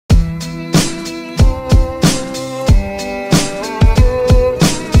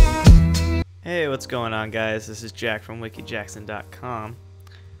What's going on, guys? This is Jack from WikiJackson.com.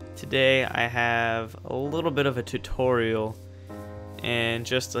 Today I have a little bit of a tutorial and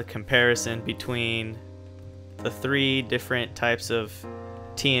just a comparison between the three different types of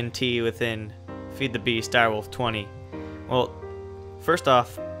TNT within Feed the Beast Direwolf 20. Well, first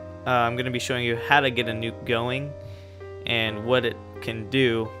off, I'm going to be showing you how to get a nuke going and what it can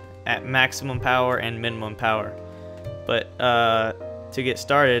do at maximum power and minimum power. But to get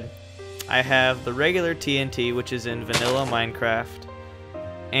started, I have the regular TNT, which is in vanilla Minecraft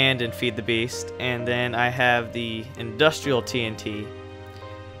and in Feed the Beast, and then I have the industrial TNT.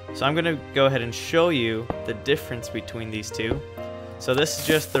 So I'm going to go ahead and show you the difference between these two. So this is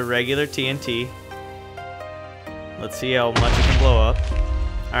just the regular TNT. Let's see how much it can blow up.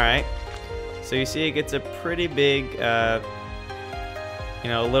 Alright, so you see it gets a pretty big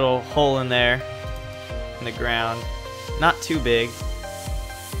little hole in there in the ground. Not too big.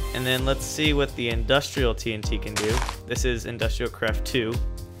 And then let's see what the industrial TNT can do. This is Industrial Craft 2.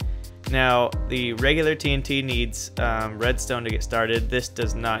 Now, the regular TNT needs redstone to get started. This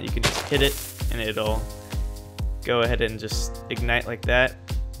does not. You can just hit it and it'll go ahead and just ignite like that.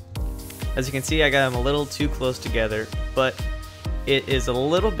 As you can see, I got them a little too close together, but it is a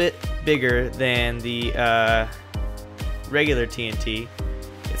little bit bigger than the regular TNT.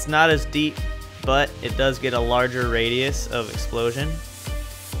 It's not as deep, but it does get a larger radius of explosion.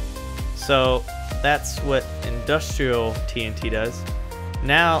 So that's what industrial TNT does.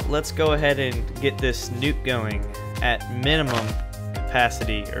 Now let's go ahead and get this nuke going at minimum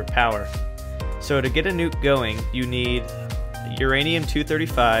capacity or power. So to get a nuke going, you need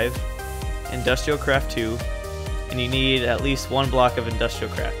uranium-235, industrial craft 2, and you need at least one block of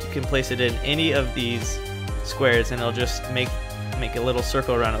industrial craft. You can place it in any of these squares and it'll just make a little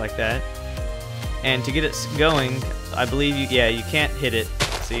circle around it like that. And to get it going, I believe you can't hit it.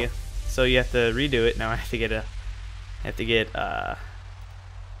 See? So you have to redo it. Now I have to get a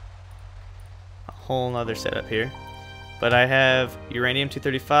whole nother setup here. But I have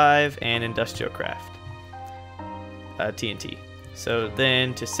uranium-235 and industrial craft TNT. So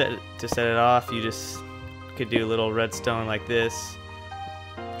then to set it off, you just could do a little redstone like this,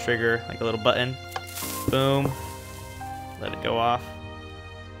 trigger like a little button, boom, let it go off.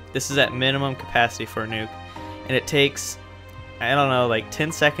 This is at minimum capacity for a nuke, and it takes, I don't know, like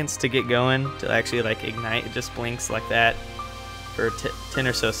 10 seconds to get going, to actually like ignite. It just blinks like that for 10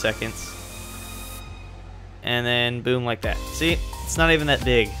 or so seconds, and then boom, like that. See, it's not even that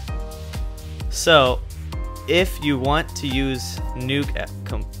big. So if you want to use nuke at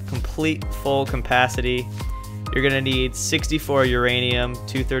complete full capacity, you're gonna need 64 uranium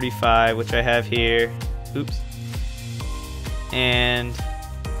 235, which I have here, oops, and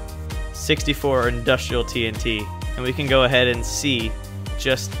 64 industrial TNT. And we can go ahead and see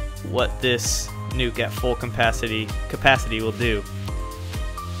just what this nuke at full capacity will do.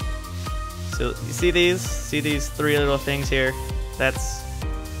 So you see these three little things here? That's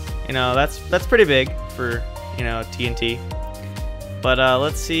pretty big for TNT. But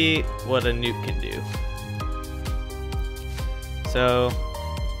let's see what a nuke can do. So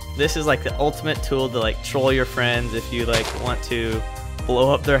this is like the ultimate tool to like troll your friends if you like want to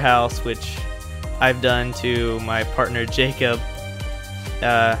blow up their house, which I've done to my partner Jacob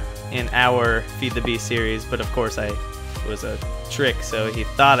in our Feed the Beast series. But of course it was a trick, so he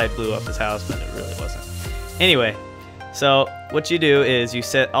thought I blew up his house, but it really wasn't. Anyway, so what you do is you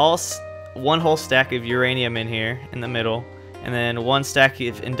set one whole stack of uranium in here in the middle, and then one stack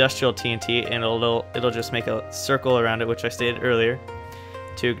of industrial TNT, and it'll just make a circle around it, which I stated earlier.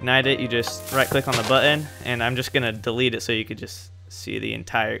 To ignite it, you just right click on the button, and I'm just gonna delete it so you could just see the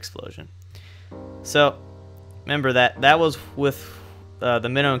entire explosion. So remember that was with the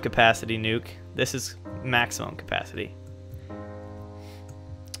minimum capacity nuke. This is maximum capacity.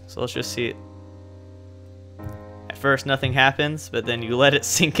 So let's just see it. At first nothing happens, but then you let it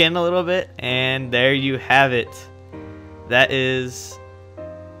sink in a little bit, and there you have it. That is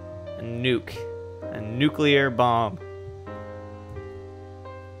a nuke, a nuclear bomb.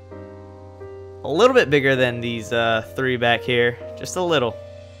 A little bit bigger than these three back here, just a little.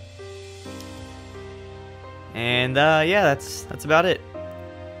 And yeah, that's about it.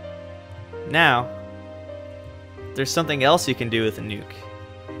 Now, there's something else you can do with a nuke,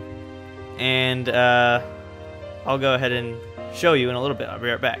 and I'll go ahead and show you in a little bit. I'll be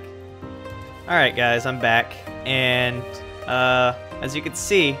right back. Alright guys, I'm back, and as you can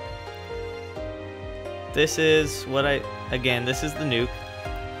see, this is this is the nuke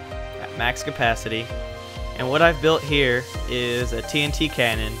at max capacity, and what I've built here is a TNT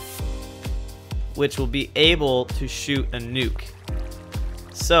cannon which will be able to shoot a nuke.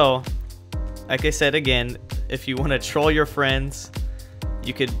 So like I said again, if you want to troll your friends,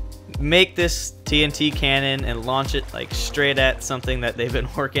 you could make this TNT cannon and launch it like straight at something that they've been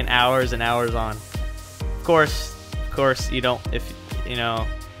working hours and hours on. Of course, you don't, if you don't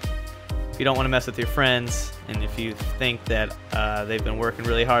want to mess with your friends, and if you think that they've been working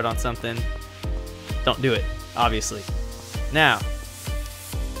really hard on something, don't do it, obviously. Now,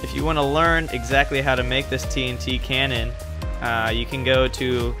 if you want to learn exactly how to make this TNT cannon, you can go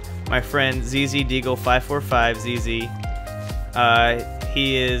to my friend ZZDeagle545ZZ.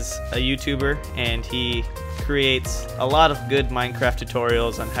 He is a YouTuber, and he creates a lot of good Minecraft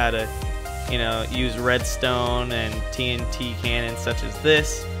tutorials on how to, use redstone and TNT cannons such as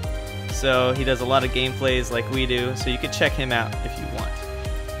this. So he does a lot of gameplays like we do, so you can check him out if you want.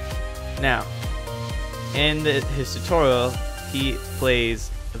 Now, in his tutorial, he plays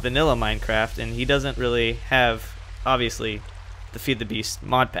vanilla Minecraft, and he doesn't really have, obviously, the Feed the Beast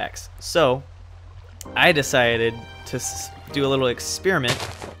mod packs. So I decided to do a little experiment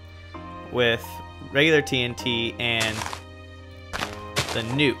with regular TNT and the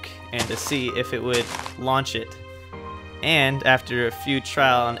Nuke, and to see if it would launch it. And after a few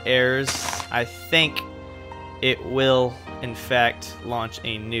trial and errors, I think it will in fact launch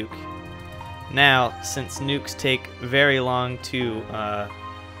a nuke. Now, since nukes take very long to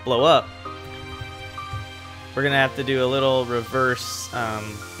blow up, we're gonna have to do a little reverse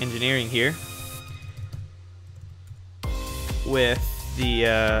engineering here with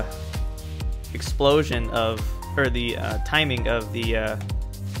the explosion of, or the timing of the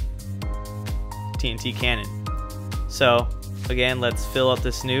TNT cannon. So again, let's fill up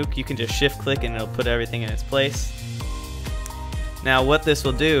this nuke. You can just shift click and it'll put everything in its place. Now what this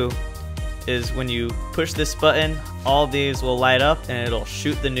will do is when you push this button, all these will light up and it'll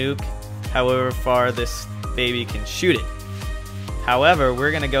shoot the nuke however far this baby can shoot it. However,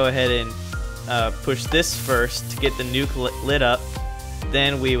 we're gonna go ahead and push this first to get the nuke lit up.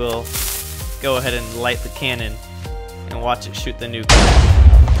 Then we will go ahead and light the cannon and watch it shoot the nuke.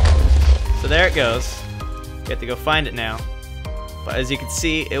 So there it goes. You have to go find it now. But as you can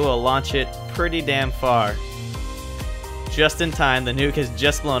see, it will launch it pretty damn far. Just in time. The nuke has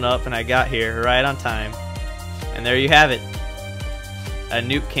just blown up and I got here right on time. And there you have it. A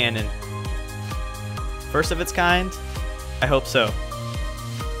nuke cannon. First of its kind? I hope so.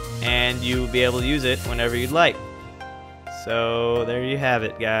 And you'll be able to use it whenever you'd like. So there you have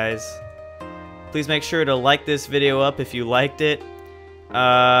it, guys. Please make sure to like this video up if you liked it.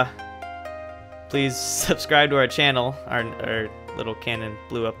 Please subscribe to our channel. Our little cannon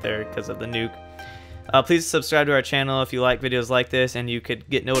blew up there because of the nuke. Please subscribe to our channel if you like videos like this, and you could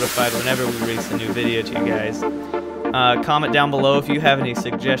get notified whenever we release a new video to you guys. Comment down below if you have any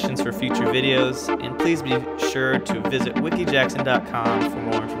suggestions for future videos, and please be sure to visit WikiJackson.com for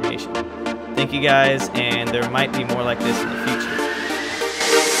more information. Thank you guys, and there might be more like this in the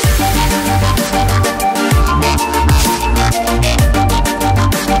future.